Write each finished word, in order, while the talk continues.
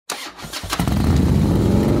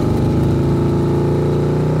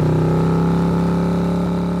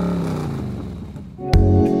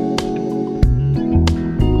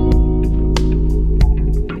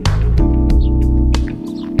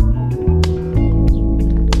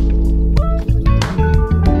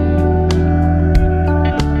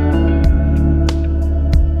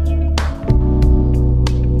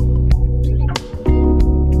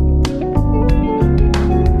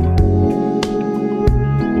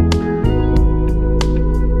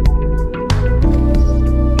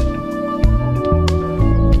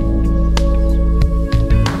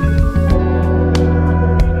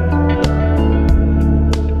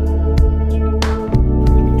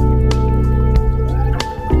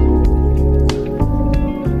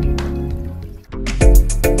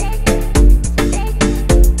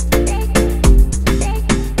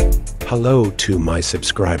Hello to my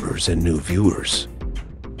subscribers and new viewers.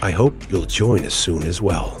 I hope you'll join us soon as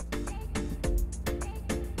well.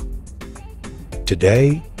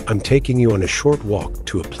 Today, I'm taking you on a short walk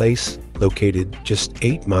to a place located just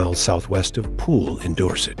 8 miles southwest of Poole in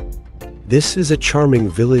Dorset. This is a charming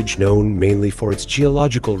village known mainly for its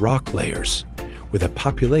geological rock layers, with a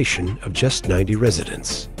population of just 90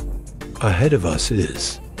 residents. Ahead of us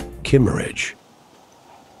is Kimmeridge.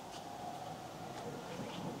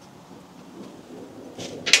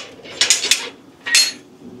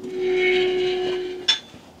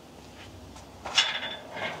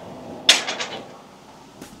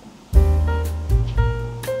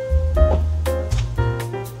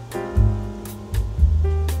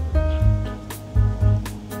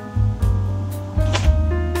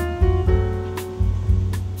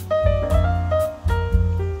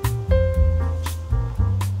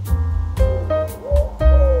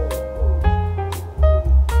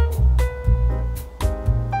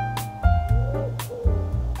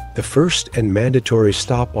 The first and mandatory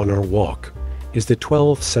stop on our walk is the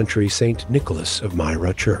 12th century St. Nicholas of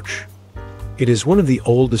Myra Church. It is one of the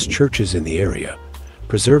oldest churches in the area,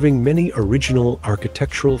 preserving many original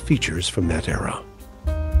architectural features from that era.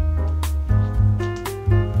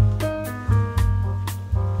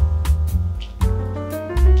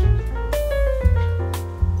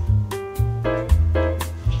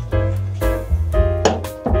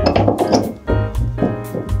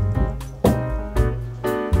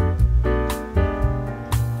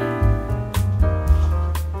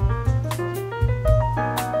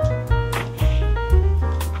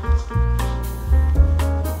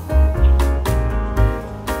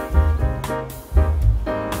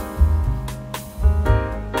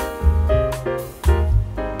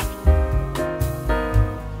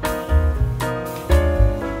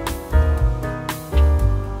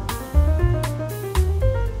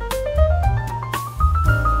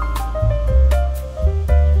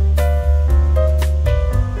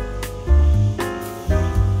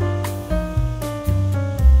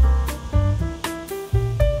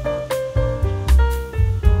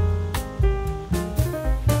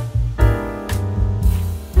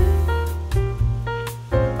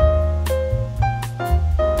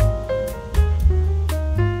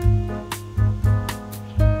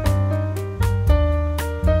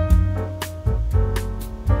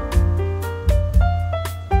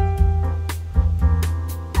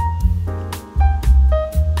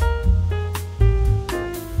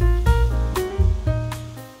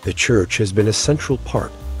 The church has been a central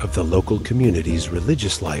part of the local community's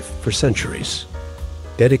religious life for centuries.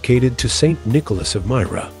 Dedicated to St. Nicholas of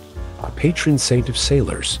Myra, patron saint of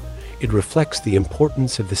sailors, it reflects the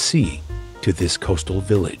importance of the sea to this coastal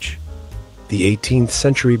village. The 18th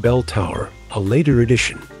century bell tower, a later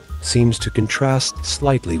addition, seems to contrast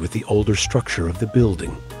slightly with the older structure of the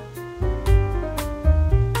building.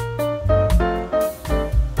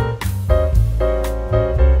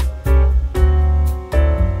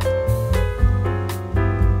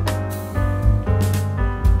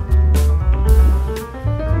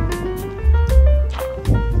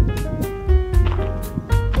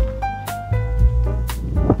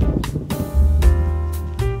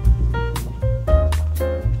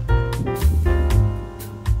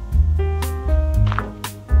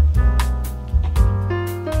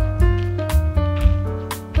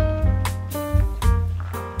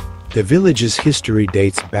 The village's history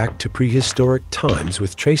dates back to prehistoric times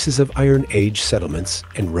with traces of Iron Age settlements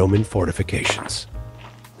and Roman fortifications.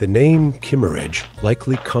 The name Kimmeridge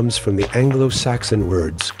likely comes from the Anglo-Saxon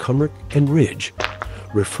words cumric and ridge,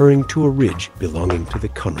 referring to a ridge belonging to the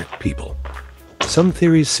Cumric people. Some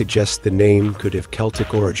theories suggest the name could have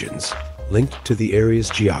Celtic origins, linked to the area's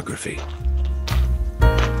geography.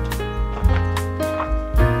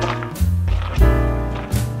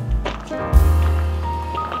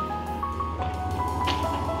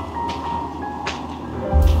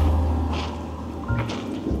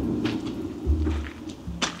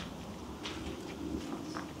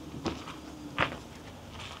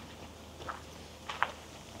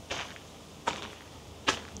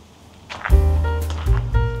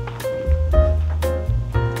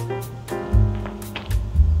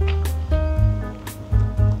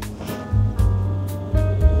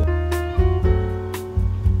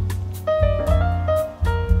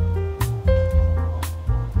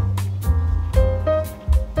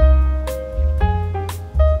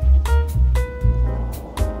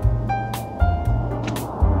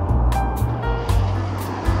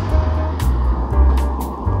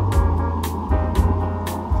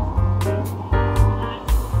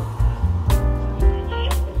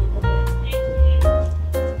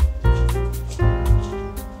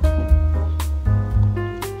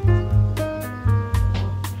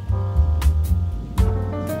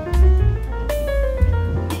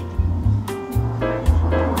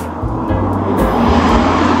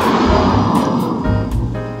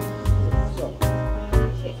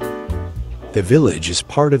 The village is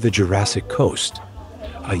part of the Jurassic Coast,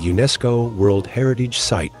 a UNESCO World Heritage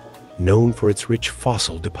Site known for its rich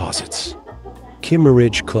fossil deposits.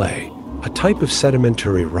 Kimmeridge clay, a type of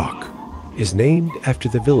sedimentary rock, is named after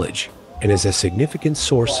the village and is a significant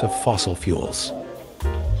source of fossil fuels.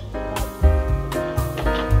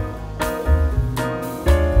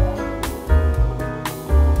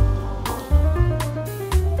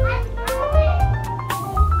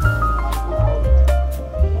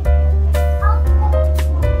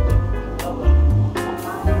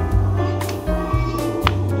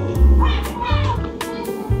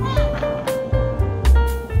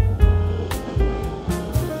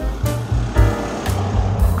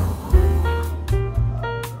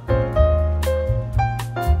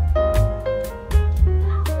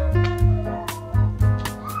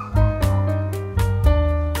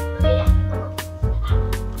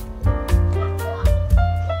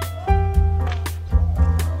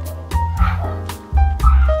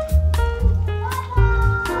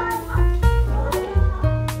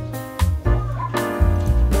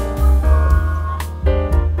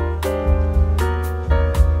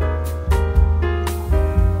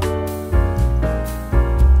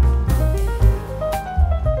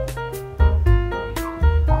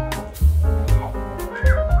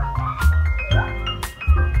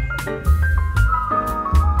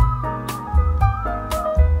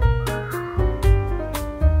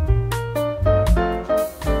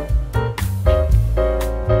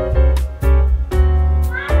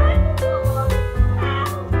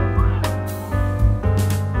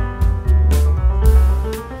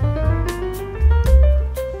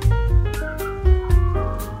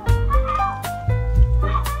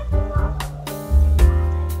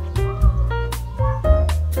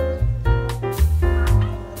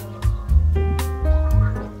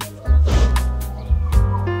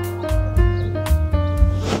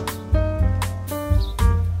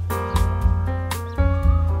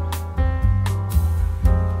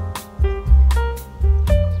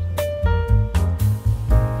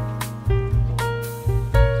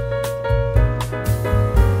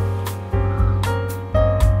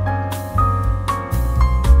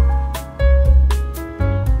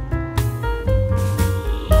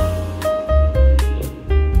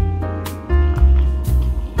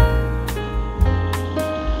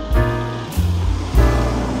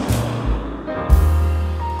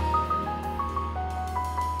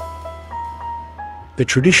 The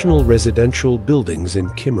traditional residential buildings in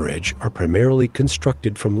Kimmeridge are primarily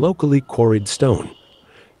constructed from locally quarried stone,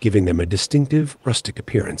 giving them a distinctive rustic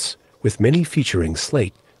appearance, with many featuring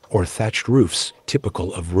slate or thatched roofs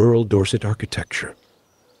typical of rural Dorset architecture.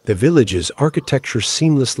 The village's architecture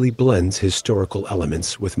seamlessly blends historical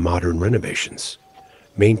elements with modern renovations,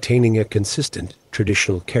 maintaining a consistent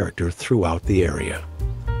traditional character throughout the area.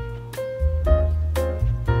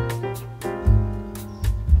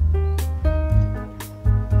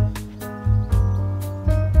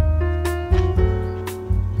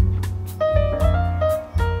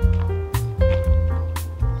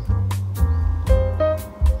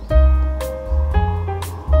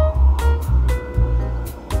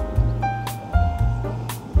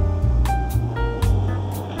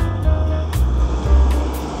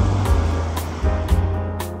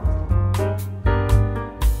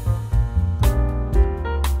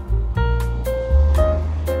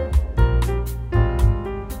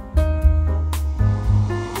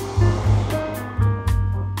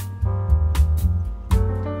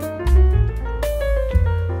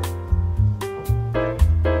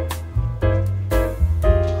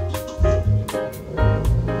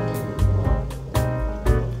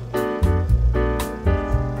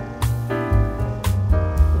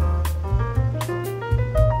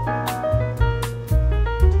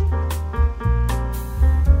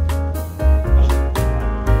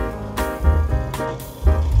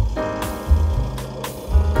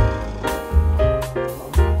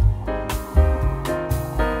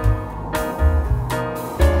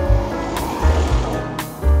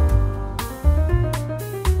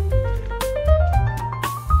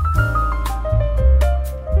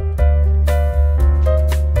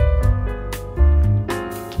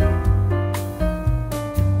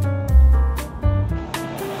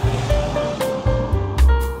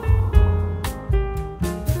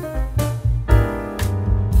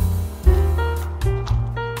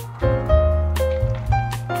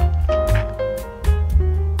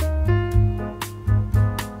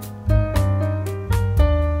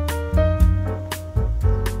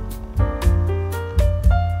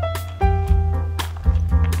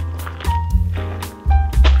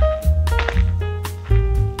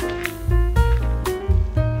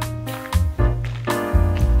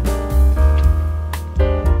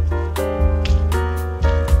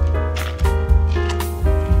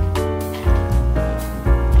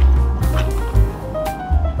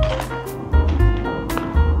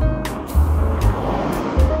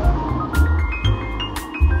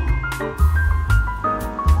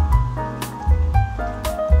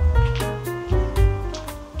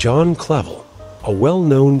 John Clavel, a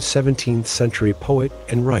well-known 17th century poet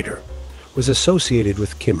and writer, was associated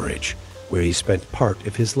with Kimmeridge, where he spent part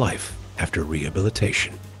of his life after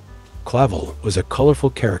rehabilitation. Clavel was a colorful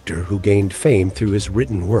character who gained fame through his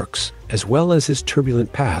written works, as well as his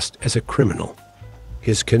turbulent past as a criminal.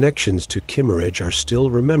 His connections to Kimmeridge are still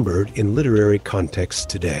remembered in literary contexts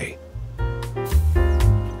today.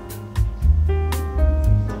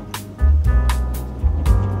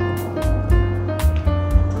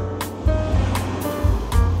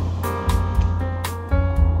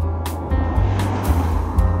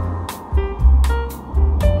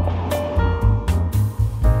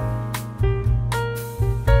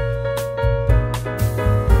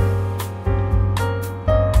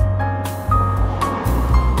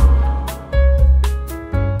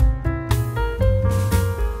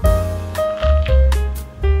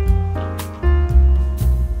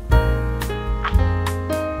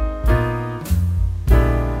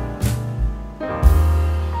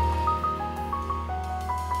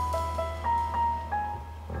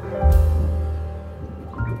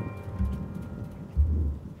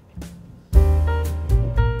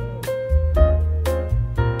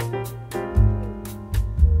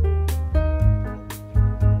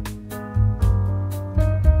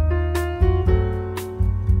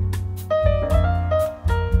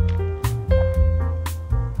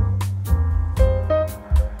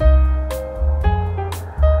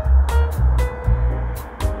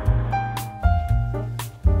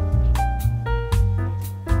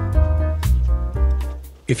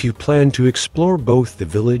 If you plan to explore both the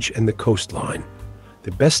village and the coastline,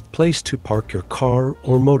 the best place to park your car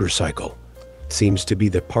or motorcycle seems to be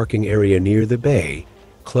the parking area near the bay,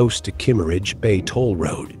 close to Kimmeridge Bay Toll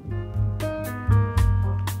Road.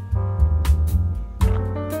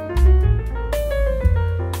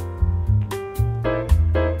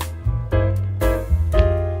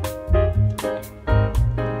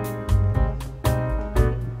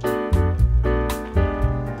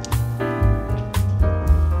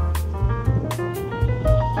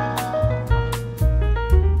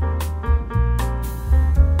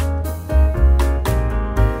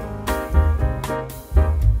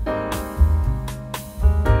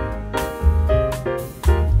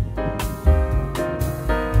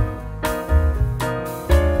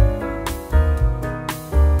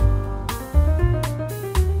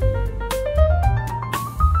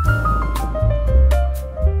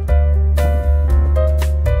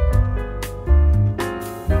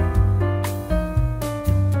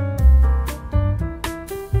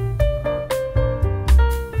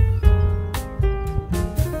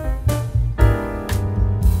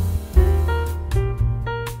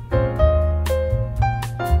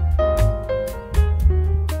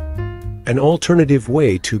 An alternative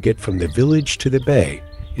way to get from the village to the bay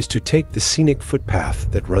is to take the scenic footpath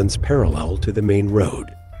that runs parallel to the main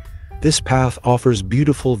road. This path offers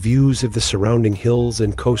beautiful views of the surrounding hills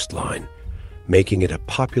and coastline, making it a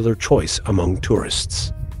popular choice among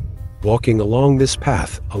tourists. Walking along this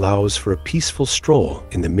path allows for a peaceful stroll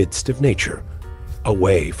in the midst of nature,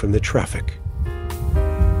 away from the traffic.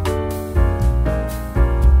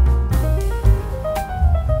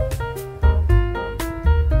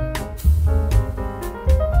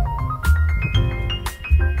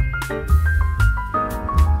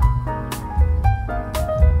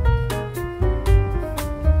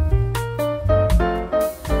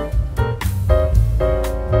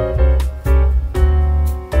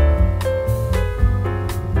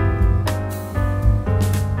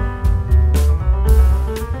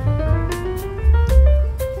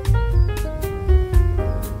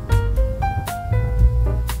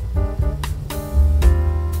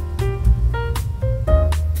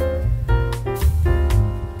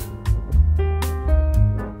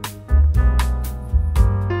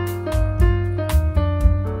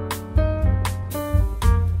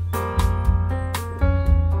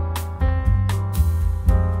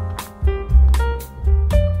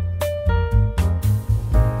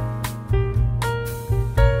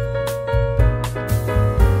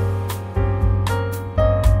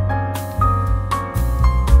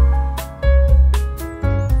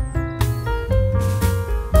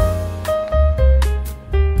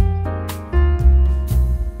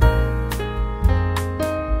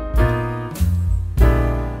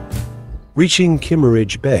 Reaching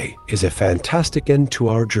Kimmeridge Bay is a fantastic end to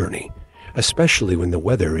our journey, especially when the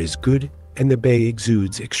weather is good and the bay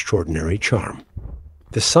exudes extraordinary charm.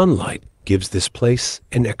 The sunlight gives this place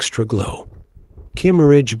an extra glow.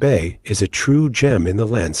 Kimmeridge Bay is a true gem in the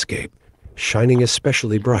landscape, shining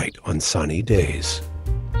especially bright on sunny days.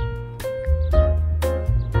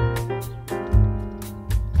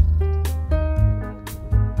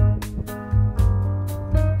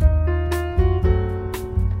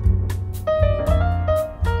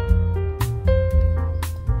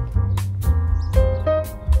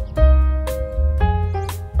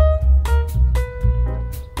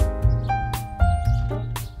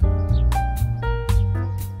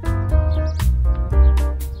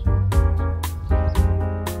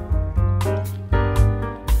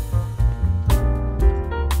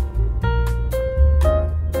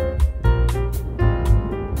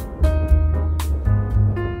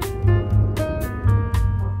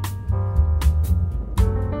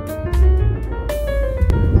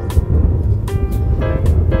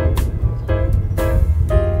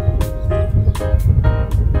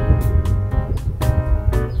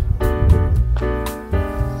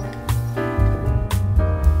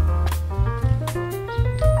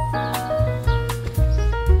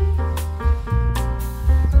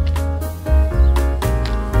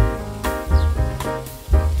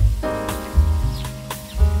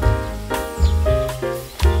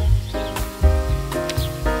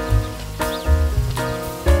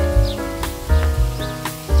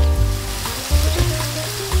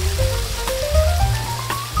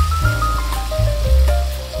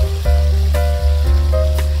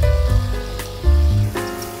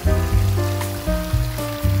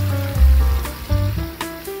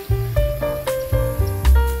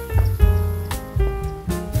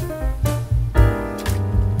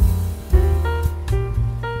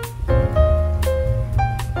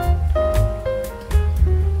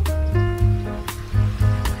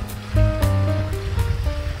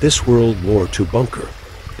 This World War II bunker,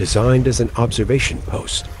 designed as an observation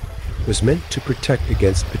post, was meant to protect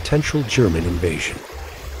against potential German invasion.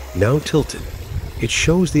 Now tilted, it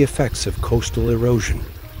shows the effects of coastal erosion,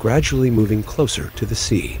 gradually moving closer to the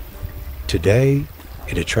sea. Today,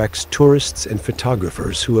 it attracts tourists and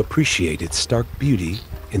photographers who appreciate its stark beauty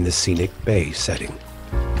in the scenic bay setting.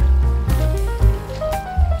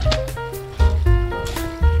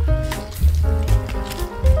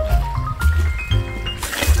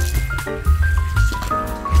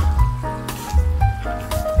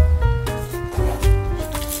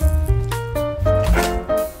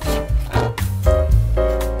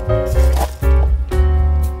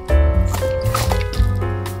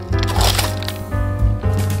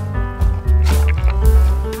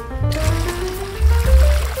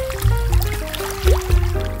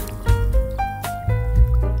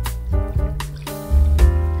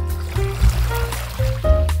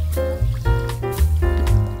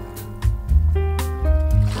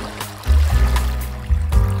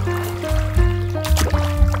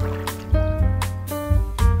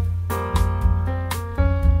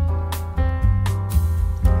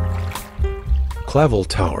 Clavel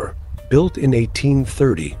Tower, built in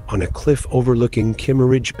 1830 on a cliff overlooking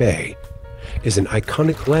Kimmeridge Bay, is an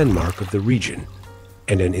iconic landmark of the region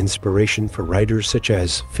and an inspiration for writers such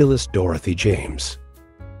as Phyllis Dorothy James.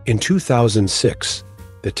 In 2006,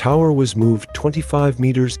 the tower was moved 25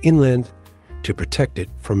 meters inland to protect it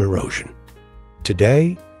from erosion.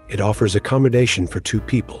 Today, it offers accommodation for 2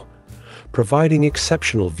 people, providing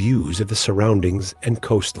exceptional views of the surroundings and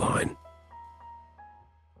coastline.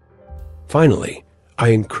 Finally,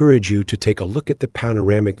 I encourage you to take a look at the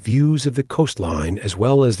panoramic views of the coastline as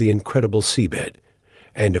well as the incredible seabed,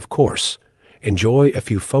 and of course, enjoy a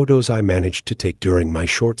few photos I managed to take during my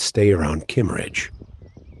short stay around Kimmeridge.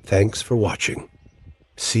 Thanks for watching.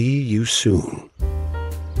 See you soon.